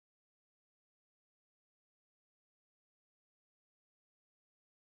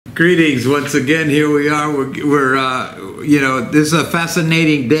Greetings once again. Here we are. This is a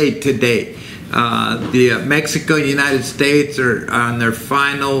fascinating day today. Mexico and United States are on their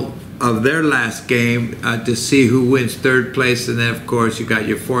final of their last game to see who wins third place, and then of course you got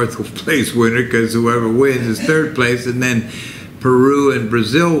your fourth place winner, because whoever wins is third place. And then Peru and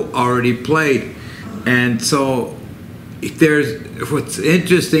Brazil already played, and so what's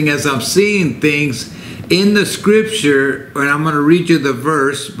interesting as I'm seeing things in the scripture, and I'm going to read you the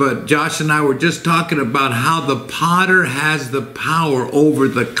verse, but Josh and I were just talking about how the potter has the power over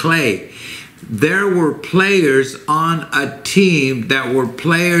the clay. There were players on a team that were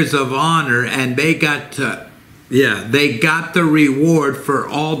players of honor, and they got the reward for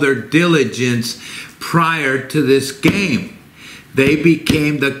all their diligence prior to this game. They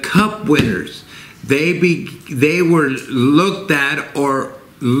became the cup winners. They were looked at or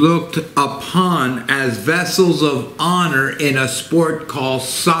looked upon as vessels of honor in a sport called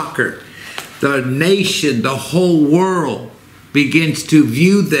soccer. The nation, the whole world begins to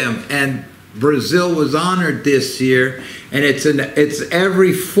view them, and Brazil was honored this year, and it's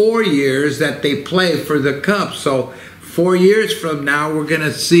every 4 years that they play for the cup. So 4 years from now, we're going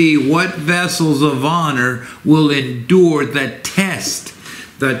to see what vessels of honor will endure the test,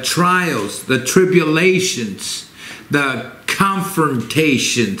 the trials, the tribulations, the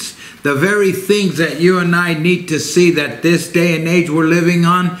confrontations, the very things that you and I need to see that this day and age we're living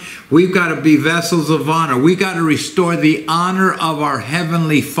on. We've got to be vessels of honor. We got to restore the honor of our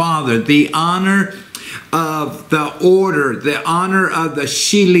Heavenly Father, the honor of the order, the honor of the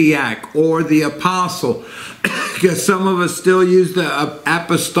Shiliach or the apostle. Because some of us still use the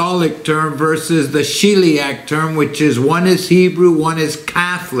apostolic term versus the Shiliach term, which is one is Hebrew, one is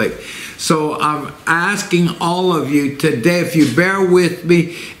Catholic. So I'm asking all of you today, if you bear with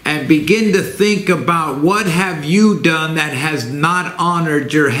me and begin to think about, what have you done that has not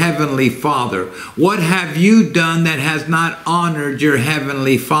honored your Heavenly Father? What have you done that has not honored your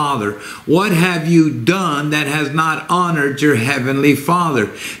Heavenly Father? What have you done that has not honored your Heavenly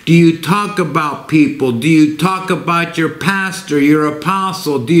Father? Do you talk about people? Do you talk about your pastor, your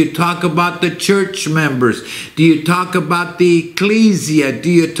apostle? Do you talk about the church members? Do you talk about the ecclesia?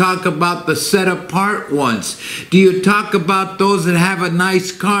 Do you talk about the set apart ones? Do you talk about those that have a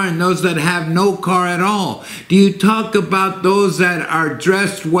nice car and those that have no car at all? Do you talk about those that are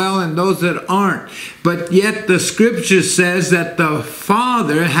dressed well and those that aren't? But yet the scripture says that the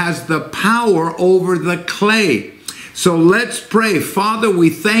Father has the power over the clay. So let's pray. Father, we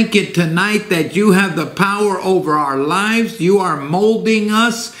thank you tonight that you have the power over our lives. You are molding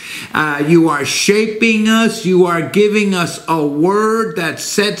us. You are shaping us. You are giving us a word that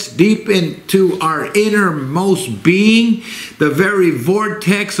sets deep into our innermost being. The very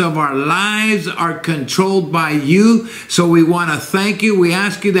vortex of our lives are controlled by you. So we want to thank you. We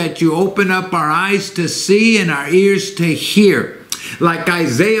ask you that you open up our eyes to see and our ears to hear. Like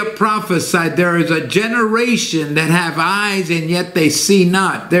Isaiah prophesied, there is a generation that have eyes and yet they see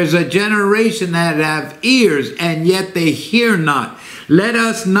not. There's a generation that have ears and yet they hear not. Let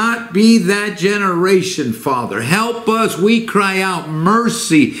us not be that generation, Father. Help us. We cry out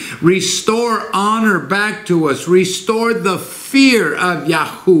mercy. Restore honor back to us. Restore the fear of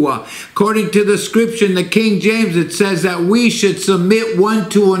Yahuah. According to the scripture in the King James, it says that we should submit one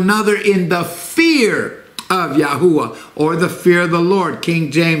to another in the fear of Yahuah, or the fear of the Lord, King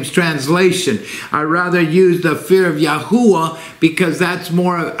James translation. I rather use the fear of Yahuah because that's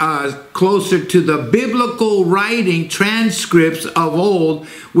more closer to the biblical writing transcripts of old,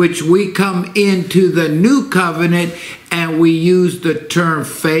 which we come into the new covenant and we use the term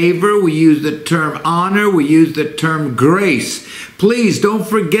favor, we use the term honor, we use the term grace. Please don't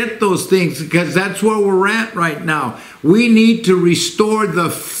forget those things, because that's where we're at right now. We need to restore the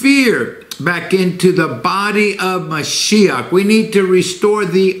fear back into the body of Mashiach. We need to restore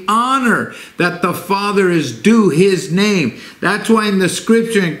the honor that the Father is due his name. That's why in the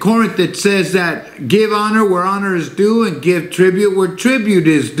scripture in Corinth it says that give honor where honor is due and give tribute where tribute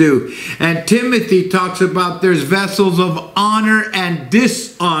is due. And Timothy talks about there's vessels of honor and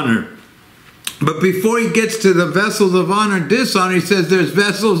dishonor. But before he gets to the vessels of honor and dishonor, he says there's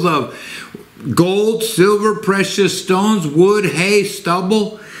vessels of gold, silver, precious stones, wood, hay,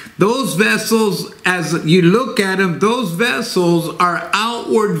 stubble. Those vessels, as you look at them, those vessels are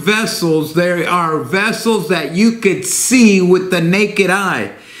outward vessels. They are vessels that you could see with the naked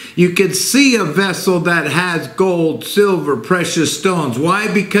eye. You can see a vessel that has gold, silver, precious stones. Why?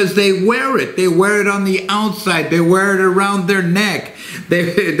 Because they wear it. They wear it on the outside. They wear it around their neck.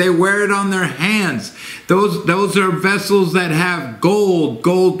 They wear it on their hands. Those are vessels that have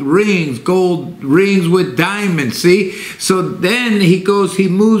gold rings with diamonds. See? So then he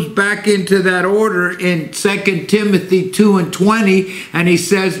moves back into that order in 2 Timothy 2:20, and he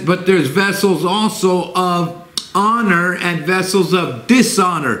says, but there's vessels also of honor and vessels of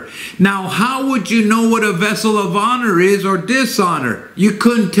dishonor. Now, how would you know what a vessel of honor is or dishonor? You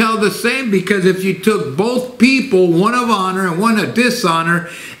couldn't tell the same, because if you took both people, one of honor and one of dishonor,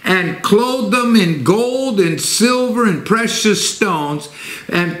 and clothed them in gold and silver and precious stones,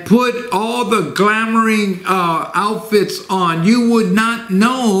 and put all the glamoring outfits on, you would not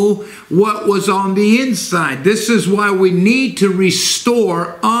know what was on the inside. This is why we need to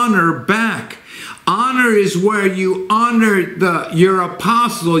restore honor back. Honor is where you honor your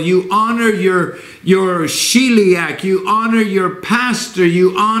apostle, you honor your shiliach, you honor your pastor,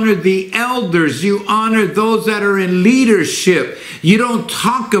 you honor the elders, you honor those that are in leadership. You don't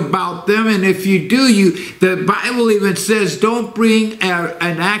talk about them, and if you do, the Bible even says don't bring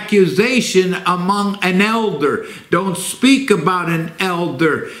an accusation among an elder. Don't speak about an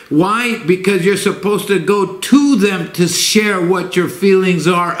elder. Why? Because you're supposed to go to them to share what your feelings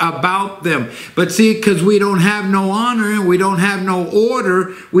are about them. But see, because we don't have no honor and we don't have no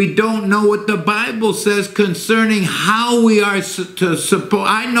order, we don't know what the Bible says concerning how we are to suppose.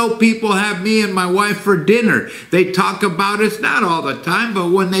 I know people have me and my wife for dinner. They talk about us, not all the time, but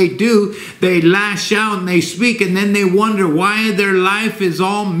when they do, they lash out and they speak, and then they wonder why their life is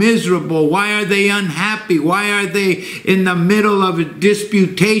all miserable. Why are they unhappy? Why are they in the middle of a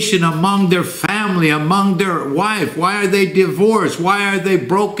disputation among their family, among their wife? Why are they divorced? Why are they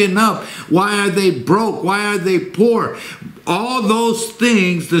broken up? Why are they broke? Why are they poor? All those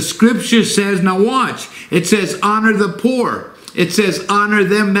things the scripture says. Now watch. It says honor the poor. It says honor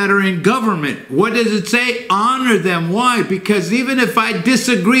them that are in government. What does it say? Honor them. Why? Because even if I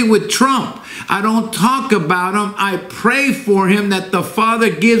disagree with Trump, I don't talk about him. I pray for him that the Father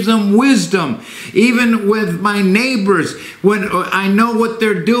gives him wisdom. Even with my neighbors, when I know what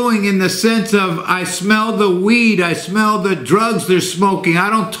they're doing, in the sense of I smell the weed, I smell the drugs they're smoking, I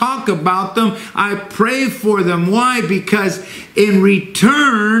don't talk about them. I pray for them. Why? Because in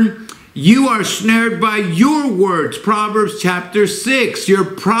return, you are snared by your words. Proverbs chapter 6. Your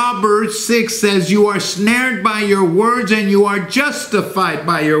Proverbs 6 says you are snared by your words and you are justified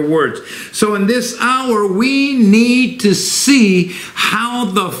by your words. So in this hour, we need to see how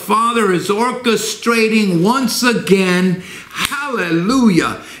the Father is orchestrating once again,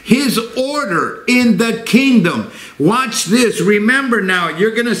 hallelujah, his order in the kingdom. Watch this. Remember now,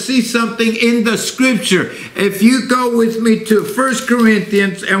 you're going to see something in the scripture. If you go with me to 1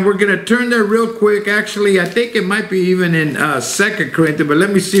 Corinthians, and we're going to turn there real quick. Actually, I think it might be even in 2 Corinthians, but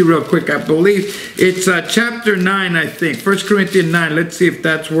let me see real quick. I believe it's chapter 9, I think. 1 Corinthians 9. Let's see if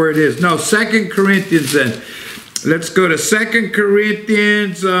that's where it is. No, 2 Corinthians then. Let's go to 2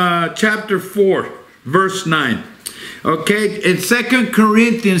 Corinthians chapter 4, verse 9. Okay, in 2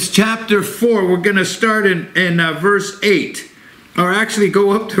 Corinthians chapter 4, we're going to start in verse 8. Or actually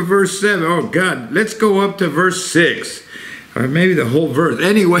go up to verse 7. Oh, God, let's go up to verse 6. Or maybe the whole verse.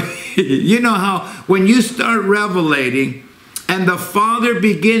 Anyway, you know how when you start revelating and the Father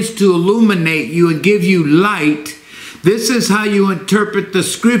begins to illuminate you and give you light, this is how you interpret the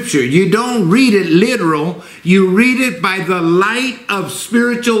scripture. You don't read it literal. You read it by the light of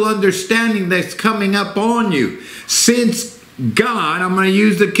spiritual understanding that's coming up on you. Since God, I'm going to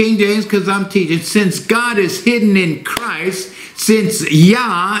use the King James because I'm teaching. Since God is hidden in Christ, since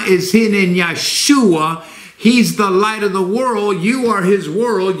Yah is hidden in Yeshua, He's the light of the world. You are His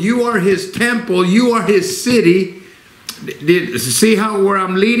world. You are His temple. You are His city. See where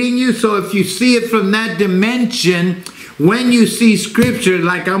I'm leading you? So if you see it from that dimension, when you see scripture,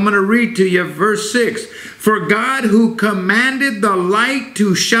 like I'm going to read to you verse 6. For God who commanded the light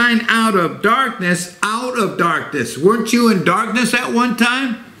to shine out of darkness. Weren't you in darkness at one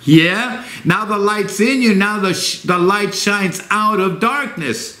time? Yeah. Now the light's in you. Now the light shines out of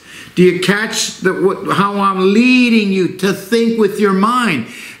darkness. Do you catch how I'm leading you to think with your mind?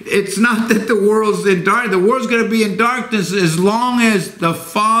 It's not that the world's in darkness. The world's going to be in darkness as long as the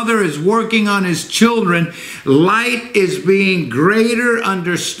Father is working on His children. Light is being greater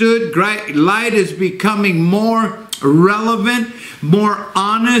understood. Light is becoming more relevant, more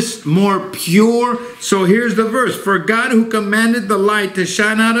honest, more pure. So here's the verse. For God who commanded the light to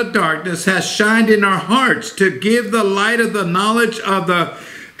shine out of darkness has shined in our hearts to give the light of the knowledge of the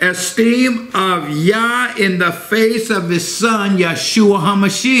esteem of Yah in the face of his son, Yeshua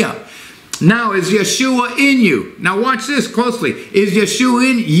HaMashiach. Now, is Yeshua in you? Now, watch this closely. Is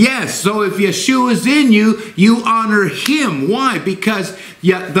Yeshua in? Yes. So if Yeshua is in you, you honor him. Why? Because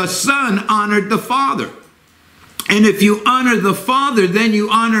the Son honored the Father. And if you honor the Father, then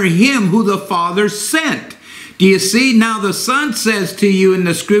you honor him who the Father sent. Do you see? Now the Son says to you in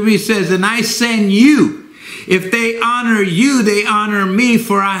the scripture, he says, and I send you. If they honor you, they honor me,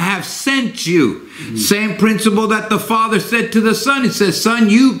 for I have sent you. Same principle that the Father said to the Son. He says,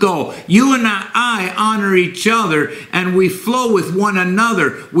 Son, you go. You and I honor each other, and we flow with one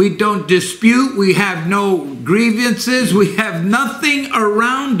another. We don't dispute. We have no grievances. We have nothing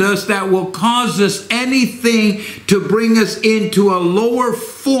around us that will cause us anything to bring us into a lower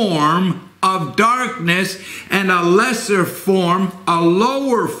form of darkness and a lesser form, a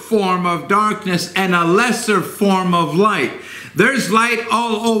lower form of darkness and a lesser form of light. There's light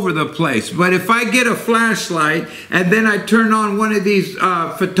all over the place, but if I get a flashlight and then I turn on one of these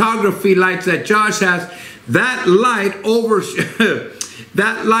photography lights that Josh has, that light overshines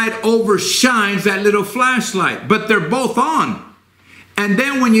that little flashlight, but they're both on. And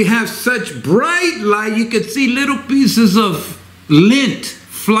then when you have such bright light, you can see little pieces of lint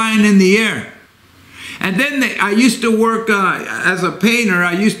flying in the air. And then I used to work as a painter.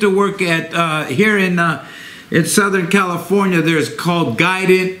 I used to work at here in Southern California. There's called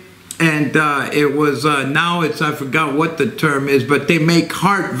Guidant, and it was now it's, I forgot what the term is, but they make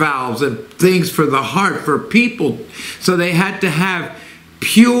heart valves and things for the heart for people. So they had to have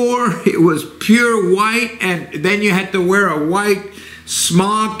pure. It was pure white, and then you had to wear a white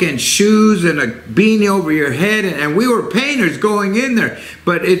smock and shoes and a beanie over your head, and we were painters going in there,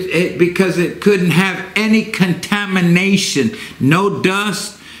 but because it couldn't have any contamination, no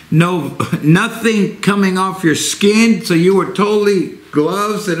dust, nothing coming off your skin, so you were totally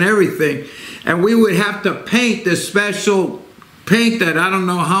gloves and everything. And we would have to paint this special paint that I don't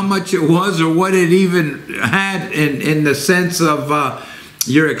know how much it was or what it even had in the sense of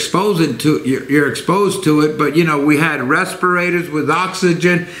you're exposed to it, but you know, we had respirators with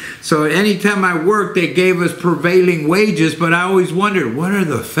oxygen. So anytime I worked, they gave us prevailing wages, but I always wondered, what are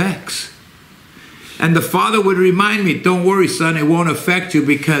the effects? And the Father would remind me, don't worry, son, it won't affect you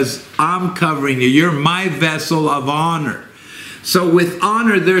because I'm covering you. You're my vessel of honor. So with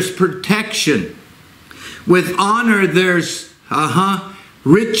honor, there's protection. With honor, there's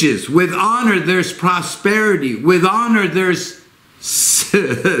riches. With honor, there's prosperity. With honor, there's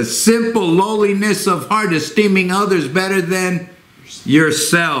simple lowliness of heart, esteeming others better than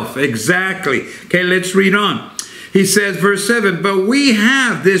yourself. Exactly. Okay, let's read on. He says, verse 7, but we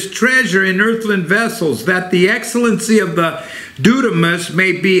have this treasure in earthen vessels, that the excellency of the dunamis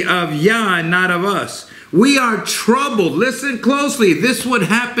may be of Yah and not of us. We are troubled. Listen closely. This would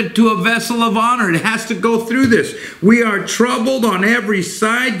happen to a vessel of honor. It has to go through this. We are troubled on every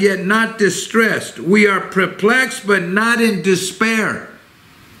side, yet not distressed. We are perplexed, but not in despair.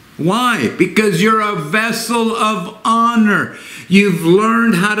 Why? Because you're a vessel of honor. You've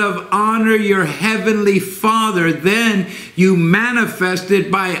learned how to honor your heavenly Father. Then you manifest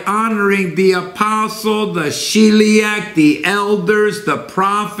it by honoring the apostle, the shiliach, the elders, the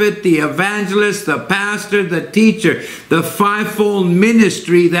prophet, the evangelist, the pastor, the teacher, the fivefold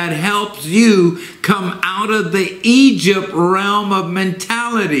ministry that helps you come out of the Egypt realm of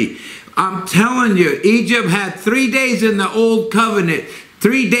mentality. I'm telling you, Egypt had 3 days in the old covenant,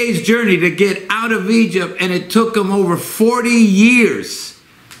 3 days journey to get out of Egypt, and it took them over 40 years.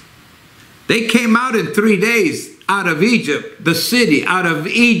 They came out in 3 days out of Egypt, the city, out of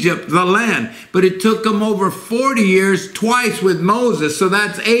Egypt, the land. But it took them over 40 years, twice with Moses. So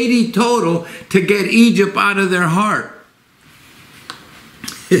that's 80 total to get Egypt out of their heart.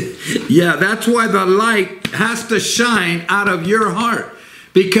 Yeah, that's why the light has to shine out of your heart,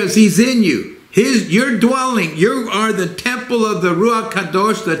 because he's in you. Your dwelling, you are the temple of the Ruach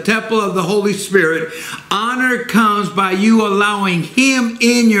Kadosh, the temple of the Holy Spirit. Honor comes by you allowing him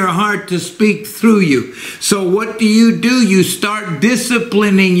in your heart to speak through you. So what do? You start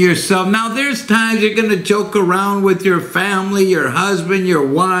disciplining yourself. Now there's times you're going to joke around with your family, your husband, your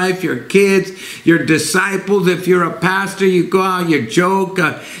wife, your kids, your disciples. If you're a pastor, you go out, you joke,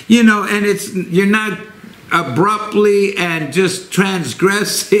 and you're not abruptly and just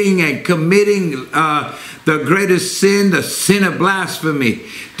transgressing and committing the greatest sin, the sin of blasphemy.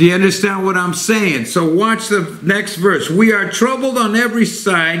 Do you understand what I'm saying? So watch the next verse. We are troubled on every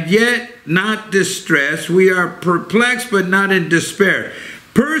side, yet not distressed. We are perplexed, but not in despair.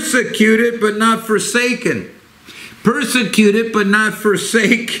 Persecuted, but not forsaken. persecuted but not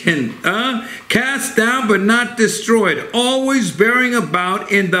forsaken, cast down but not destroyed, always bearing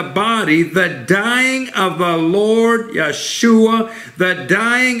about in the body the dying of the Lord Yeshua, the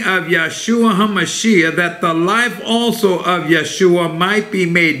dying of Yeshua HaMashiach, that the life also of Yeshua might be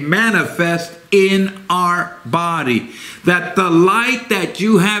made manifest in our body. That the light that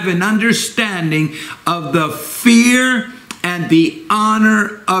you have an understanding of the fear and the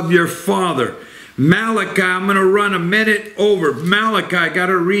honor of your Father. Malachi, I'm going to run a minute over. Malachi, I got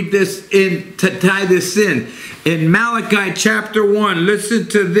to read this in to tie this in. In Malachi chapter 1, listen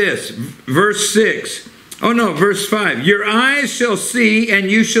to this. Verse 6. Oh no, verse 5. Your eyes shall see and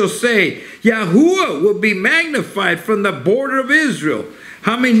you shall say, Yahuah will be magnified from the border of Israel.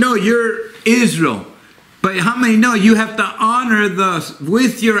 How many know you're Israel? But how many know you have to honor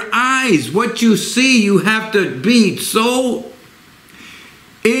with your eyes? What you see, you have to be so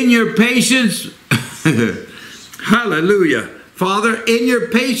in your patience. Hallelujah. Father, in your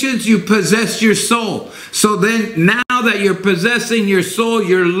patience, you possess your soul. So then now that you're possessing your soul,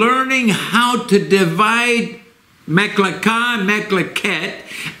 you're learning how to divide meklakah and meklaket,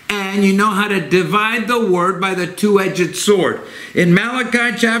 and you know how to divide the word by the two-edged sword. In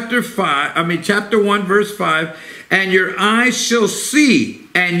Malachi chapter 1, verse 5, and your eyes shall see,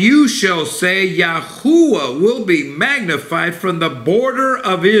 and you shall say, Yahuah will be magnified from the border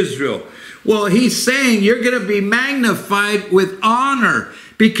of Israel. Well, he's saying you're going to be magnified with honor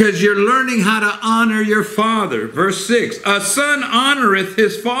because you're learning how to honor your father. Verse 6, a son honoreth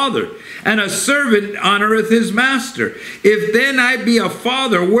his father, and a servant honoreth his master. If then I be a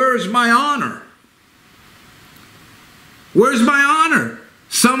father, where's my honor? Where's my honor?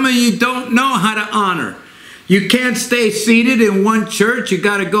 Some of you don't know how to honor. You can't stay seated in one church. You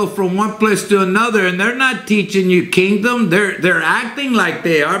got to go from one place to another, and they're not teaching you kingdom. They're acting like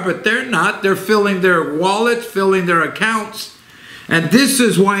they are, but they're not. They're filling their wallets, filling their accounts. And this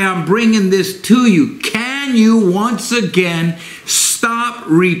is why I'm bringing this to you. Can you once again stop,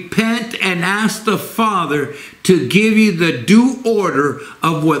 repent, and ask the Father to give you the due order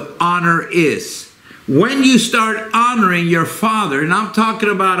of what honor is? When you start honoring your father, and I'm talking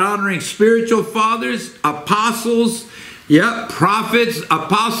about honoring spiritual fathers, apostles, prophets,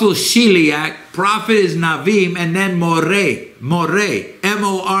 apostle Shiliach, prophet is Navim, and then Moreh,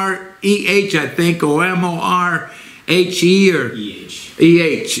 M-O-R-E-H, I think, or M-O-R-H-E, or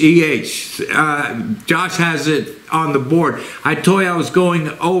E-H. Josh has it on the board. I told you I was going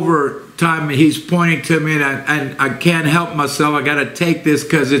over time, and he's pointing to me, and I can't help myself. I got to take this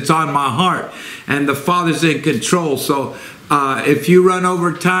because it's on my heart, and the Father's in control. So if you run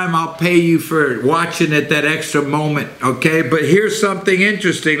over time, I'll pay you for watching it that extra moment, okay? But here's something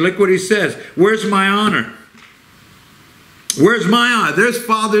interesting. Look what he says. Where's my honor? Where's my honor? There's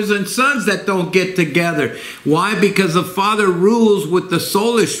fathers and sons that don't get together. Why? Because the father rules with the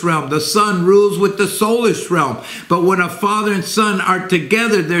soulish realm. The son rules with the soulish realm. But when a father and son are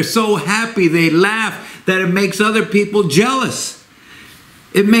together, they're so happy, they laugh, that it makes other people jealous.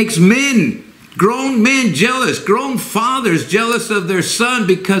 It makes men, grown men jealous, grown fathers jealous of their son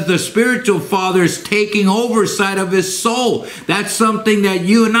because the spiritual father is taking oversight of his soul. That's something that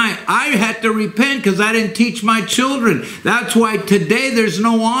you and I had to repent because I didn't teach my children. That's why today there's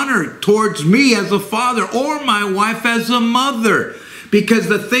no honor towards me as a father or my wife as a mother. Because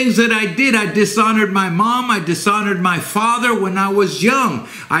the things that I did, I dishonored my mom, I dishonored my father when I was young.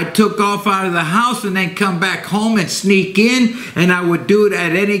 I took off out of the house and then come back home and sneak in, and I would do it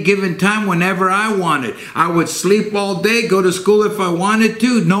at any given time whenever I wanted. I would sleep all day, go to school if I wanted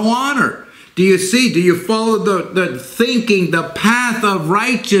to, no honor. Do you see? Do you follow the thinking? The path of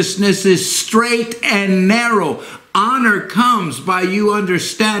righteousness is straight and narrow. Honor comes by you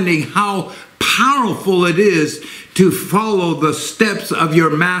understanding how powerful it is to follow the steps of your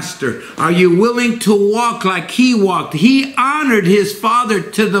master. Are you willing to walk like he walked? He honored his father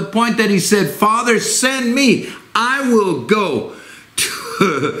to the point that he said, Father, send me. I will go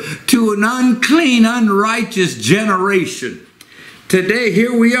to an unclean, unrighteous generation. Today,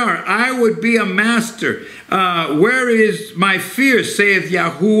 here we are. I would be a master. Where is my fear, saith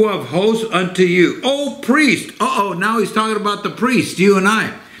Yahuah of hosts unto you? O priest. Now he's talking about the priest, you and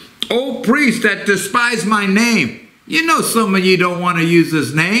I. O priest that despise my name. You know some of you don't want to use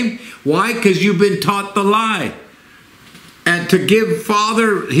his name. Why? Because you've been taught the lie. And to give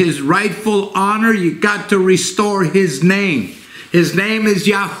Father his rightful honor, you got to restore his name. His name is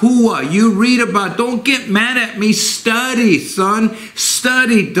Yahuah. You read about, don't get mad at me. Study, son.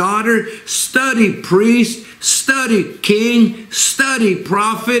 Study, daughter. Study, priest. Study, king, study,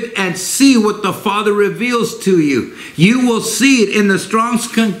 prophet, and see what the Father reveals to you. You will see it in the Strong's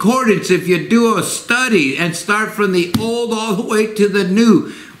Concordance if you do a study and start from the old all the way to the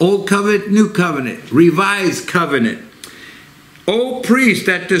new. Old covenant, new covenant, revised covenant. O priest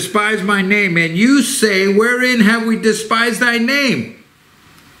that despise my name, and you say, wherein have we despised thy name?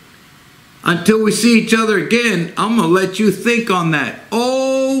 Until we see each other again, I'm going to let you think on that.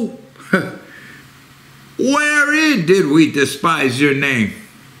 Oh, wherein did we despise your name?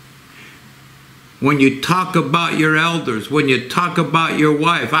 When you talk about your elders, when you talk about your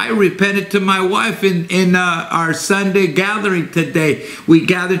wife. I repented to my wife in our Sunday gathering today. We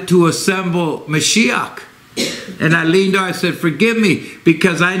gathered to assemble Mashiach. And I leaned on, I said, forgive me,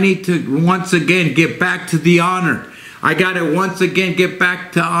 because I need to once again get back to the honor. I got to once again get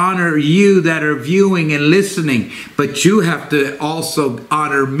back to honor you that are viewing and listening. But you have to also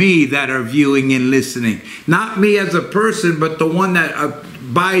honor me that are viewing and listening. Not me as a person, but the one that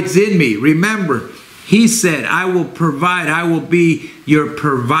abides in me. Remember, he said, I will provide. I will be your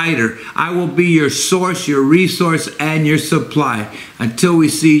provider. I will be your source, your resource, and your supply. Until we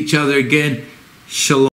see each other again, shalom.